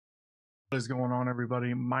What is going on,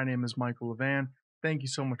 everybody? My name is Michael Levan. Thank you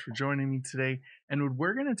so much for joining me today. And what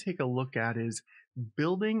we're going to take a look at is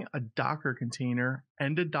building a Docker container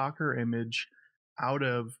and a Docker image out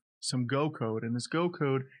of some Go code. And this Go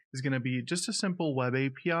code is going to be just a simple web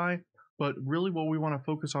API. But really what we want to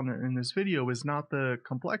focus on in this video is not the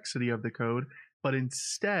complexity of the code, but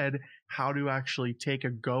instead how to actually take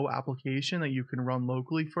a Go application that you can run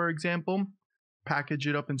locally, for example, package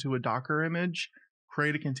it up into a Docker image,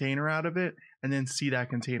 create a container out of it, and then see that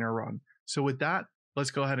container run. So with that, let's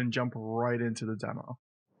go ahead and jump right into the demo.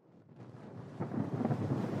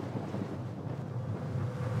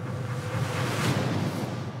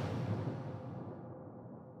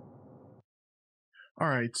 All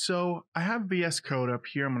right, so I have VS Code up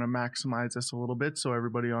here. I'm going to maximize this a little bit so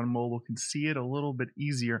everybody on mobile can see it a little bit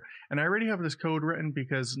easier. And I already have this code written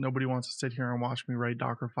because nobody wants to sit here and watch me write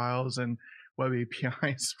Docker files and web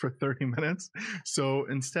APIs for 30 minutes. So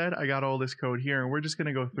instead, I got all this code here, and we're just going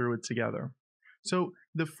to go through it together. So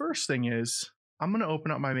the first thing is I'm going to open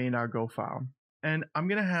up my main.go file, and I'm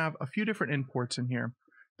going to have a few different imports in here.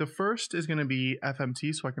 The first is going to be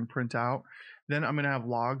FMT, so I can print out. Then I'm going to have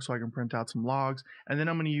logs, so I can print out some logs. And then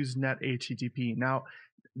I'm going to use net HTTP. Now,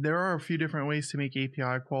 there are a few different ways to make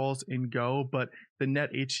API calls in Go, but the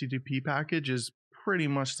net HTTP package is pretty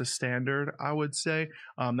much the standard, I would say.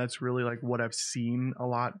 That's really like what I've seen a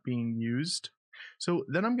lot being used. So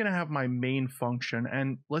then I'm going to have my main function,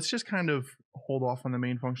 and let's just kind of hold off on the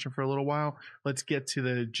main function for a little while. Let's get to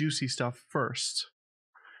the juicy stuff first.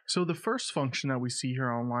 So the first function that we see here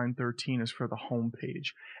on line 13 is for the home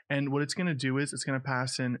page. And what it's going to do is it's going to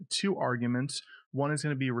pass in two arguments. One is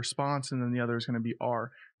going to be response, and then the other is going to be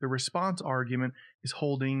R. The response argument is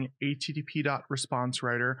holding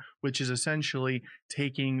http.responseWriter, which is essentially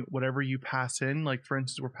taking whatever you pass in. Like, for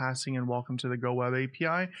instance, we're passing in welcome to the Go Web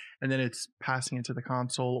API, and then it's passing it to the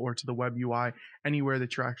console or to the web UI, anywhere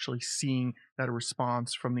that you're actually seeing that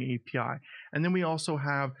response from the API. And then we also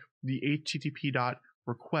have the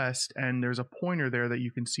http.request, and there's a pointer there that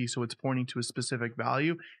you can see, so it's pointing to a specific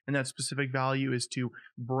value, and that specific value is to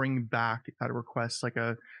bring back that request, like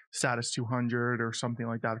a status 200 or something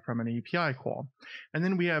like that from an API call. And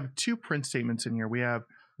then we have two print statements in here. We have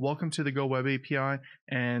welcome to the Go Web API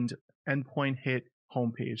and endpoint hit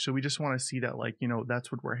homepage. So we just want to see that, like,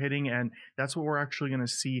 that's what we're hitting, and that's what we're actually going to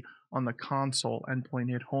see on the console, endpoint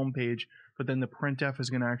hit homepage, but then the printf is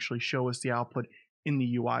going to actually show us the output in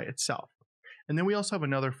the UI itself. And then we also have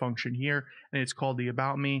another function here, and it's called the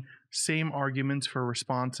about me. Same arguments for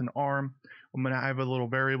response and arm. I'm going to have a little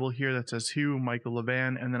variable here that says who, Michael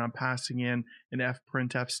Levan, and then I'm passing in an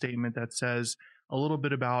fprintf statement that says a little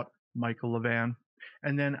bit about Michael Levan.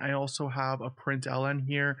 And then I also have a println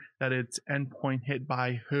here that it's endpoint hit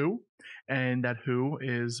by who, and that who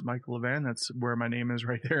is Michael Levan. That's where my name is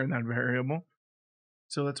right there in that variable.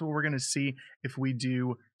 So that's what we're going to see if we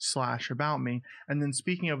do /about me. And then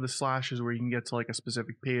speaking of the slashes where you can get to like a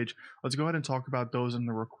specific page, let's go ahead and talk about those in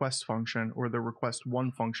the request function, or the request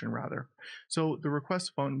one function rather. So the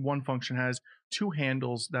request one function has two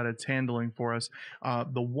handles that it's handling for us.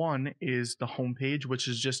 The one is the home page, which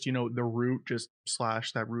is just, the root, just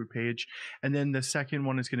slash that root page. And then the second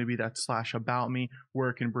one is going to be that /about me, where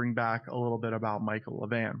it can bring back a little bit about Michael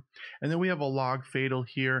Levan. And then we have a log fatal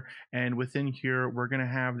here, and within here we're going to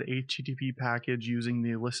have the HTTP package using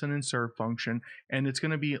the listen and serve function, and it's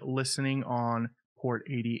going to be listening on port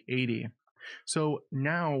 8080. So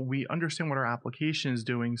now we understand what our application is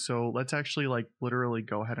doing, so let's actually literally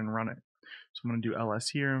go ahead and run it. So I'm going to do ls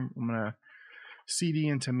here, I'm going to cd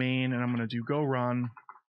into main, and I'm going to do go run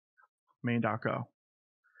main.go.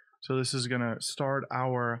 So this is going to start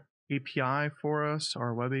our API for us,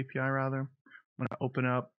 our web API rather. I'm going to open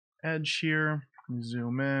up Edge here,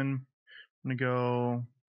 zoom in, I'm going to go,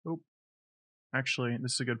 actually,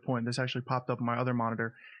 this is a good point. This actually popped up on my other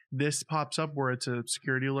monitor. This pops up where it's a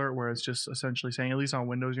security alert, where it's just essentially saying, at least on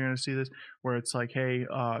Windows, you're going to see this, where it's like, hey,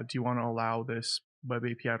 do you want to allow this web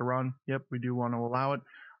API to run? Yep, we do want to allow it.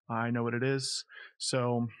 I know what it is.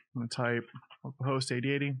 So I'm going to type localhost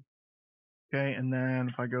 8080. Okay, and then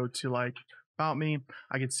if I go to about me,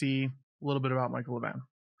 I can see a little bit about Michael Levan.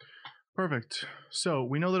 Perfect. So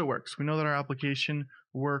we know that it works. We know that our application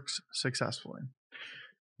works successfully.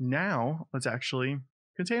 Now let's actually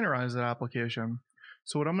containerize that application.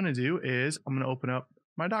 So what I'm going to do is I'm going to open up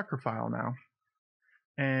my Docker file now.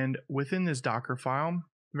 And within this Docker file,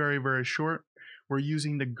 very, very short, we're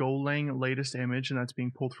using the golang latest image, and that's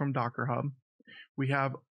being pulled from Docker Hub. We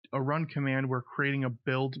have a run command. We're creating a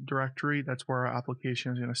build directory. That's where our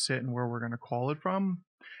application is going to sit and where we're going to call it from.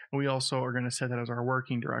 And we also are going to set that as our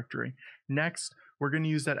working directory. Next, we're going to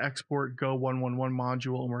use that export go 111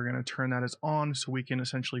 module, and we're going to turn that as on so we can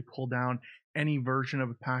essentially pull down any version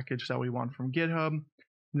of a package that we want from GitHub.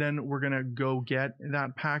 Then we're going to go get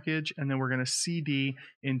that package, and then we're going to cd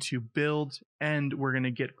into build, and we're going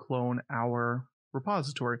to git clone our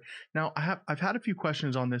repository. Now, I've had a few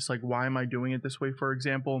questions on this, like why am I doing it this way, for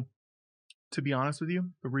example. To be honest with you,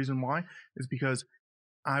 the reason why is because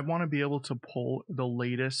I want to be able to pull the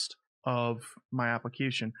latest of my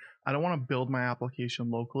application. I don't want to build my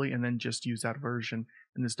application locally and then just use that version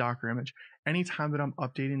in this Docker image. Anytime that I'm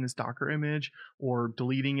updating this Docker image or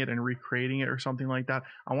deleting it and recreating it or something like that,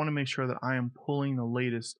 I want to make sure that I am pulling the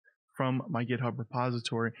latest from my GitHub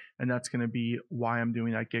repository, and that's going to be why I'm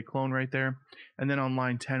doing that git clone right there. And then on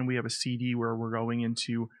line 10, we have a CD where we're going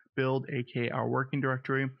into build, aka our working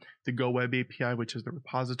directory, the Go Web API, which is the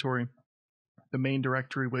repository, the main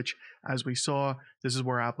directory, which, as we saw, this is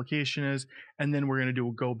where our application is, and then we're going to do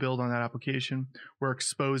a go build on that application. We're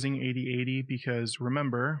exposing 8080 because,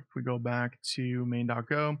 remember, if we go back to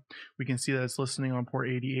main.go, we can see that it's listening on port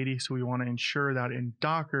 8080, so we want to ensure that in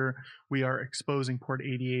Docker, we are exposing port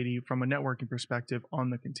 8080 from a networking perspective on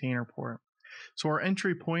the container port. So our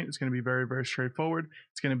entry point is going to be very, very straightforward.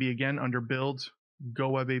 It's going to be, again, under build, Go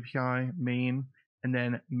Web API, main, and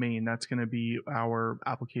then main. That's going to be our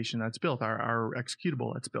application that's built, our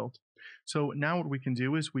executable that's built. So now what we can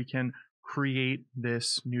do is we can create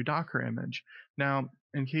this new Docker image. Now,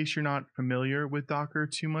 in case you're not familiar with Docker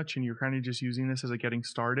too much and you're kind of just using this as a getting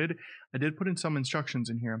started, I did put in some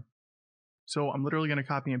instructions in here. So I'm literally going to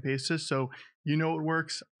copy and paste this. So you know it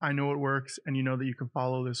works, I know it works, and you know that you can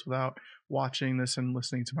follow this without watching this and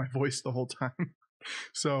listening to my voice the whole time.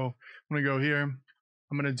 So I'm going to go here.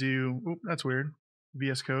 I'm going to do, oop, that's weird.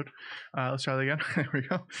 VS Code. Let's try that again. There we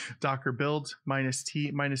go. Docker build -t.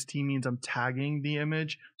 -t means I'm tagging the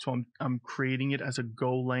image. So I'm creating it as a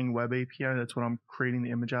Golang web API. That's what I'm creating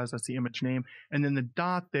the image as. That's the image name. And then the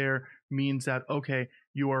dot there means that, okay,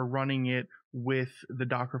 you are running it with the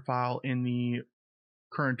Docker file in the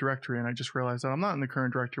current directory. And I just realized that I'm not in the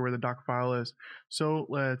current directory where the Docker file is. So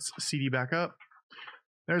let's cd back up.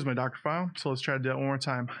 There's my Docker file. So let's try to do that one more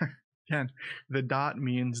time. Again, the dot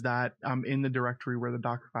means that I'm in the directory where the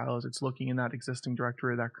Docker file is. It's looking in that existing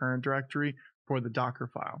directory, that current directory, for the Docker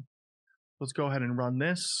file. Let's go ahead and run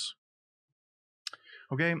this.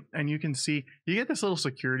 Okay, and you can see, you get this little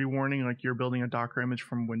security warning, like you're building a Docker image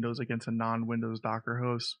from Windows against a non-Windows Docker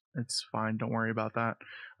host. It's fine, don't worry about that.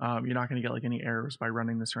 You're not gonna get like any errors by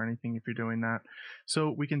running this or anything if you're doing that.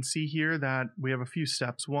 So we can see here that we have a few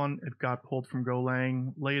steps. One, it got pulled from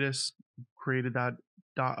Golang latest, created that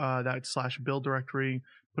 /build directory,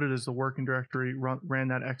 put it as the working directory, ran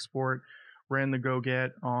that export, ran the go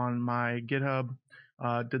get on my GitHub,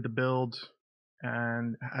 did the build,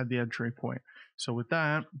 and had the entry point. So with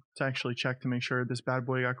that, let's actually check to make sure this bad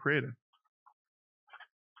boy got created.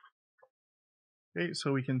 Okay,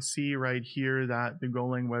 so we can see right here that the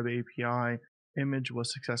Golang Web API image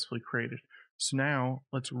was successfully created. So now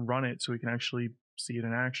let's run it so we can actually see it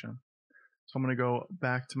in action. So I'm going to go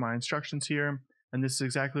back to my instructions here, and this is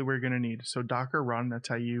exactly what you're going to need. So Docker run, that's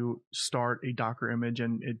how you start a Docker image,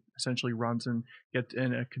 and it essentially runs and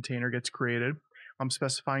a container gets created. I'm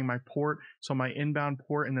specifying my port. So my inbound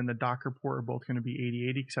port and then the Docker port are both going to be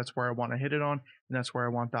 8080 because that's where I want to hit it on, and that's where I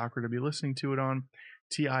want Docker to be listening to it on.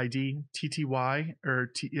 TID, TTY,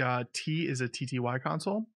 or T is a TTY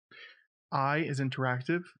console. I is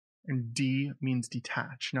interactive, and D means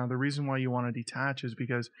detach. Now, the reason why you want to detach is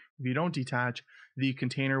because if you don't detach, the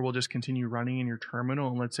container will just continue running in your terminal,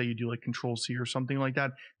 and let's say you do like Control-C or something like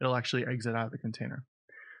that, it'll actually exit out of the container.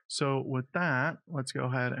 So with that, let's go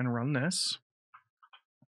ahead and run this.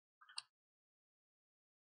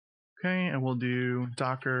 Okay, and we'll do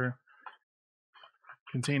Docker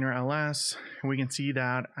container ls, and we can see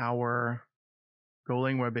that our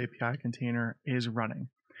Golang Web API container is running.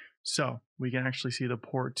 So we can actually see the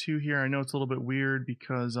port 2 here. I know it's a little bit weird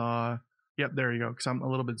because, yep, there you go, because I'm a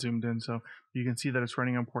little bit zoomed in. So you can see that it's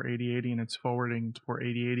running on port 8080 and it's forwarding to port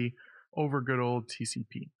 8080 over good old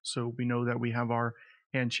TCP. So we know that we have our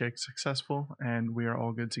handshake successful and we are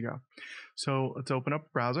all good to go. So let's open up a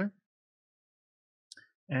browser.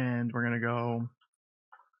 And we're going to go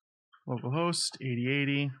localhost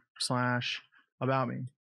 8080/about me.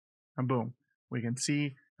 And boom, we can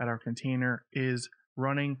see that our container is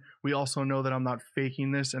running. We also know that I'm not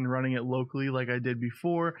faking this and running it locally like I did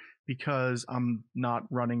before because I'm not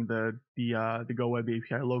running the Go Web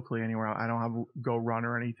API locally anywhere. I don't have Go run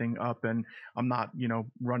or anything up, and I'm not,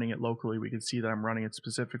 running it locally. We can see that I'm running it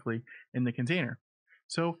specifically in the container.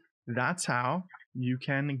 So that's how you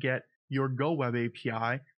can get your Go Web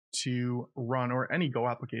API to run, or any Go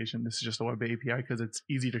application. This is just a web API because it's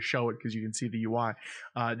easy to show it because you can see the UI.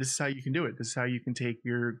 This is how you can do it. This is how you can take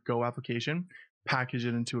your Go application, package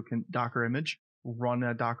it into a Docker image, run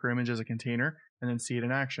that Docker image as a container, and then see it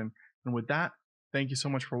in action. And with that, thank you so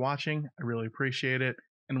much for watching. I really appreciate it,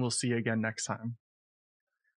 and we'll see you again next time.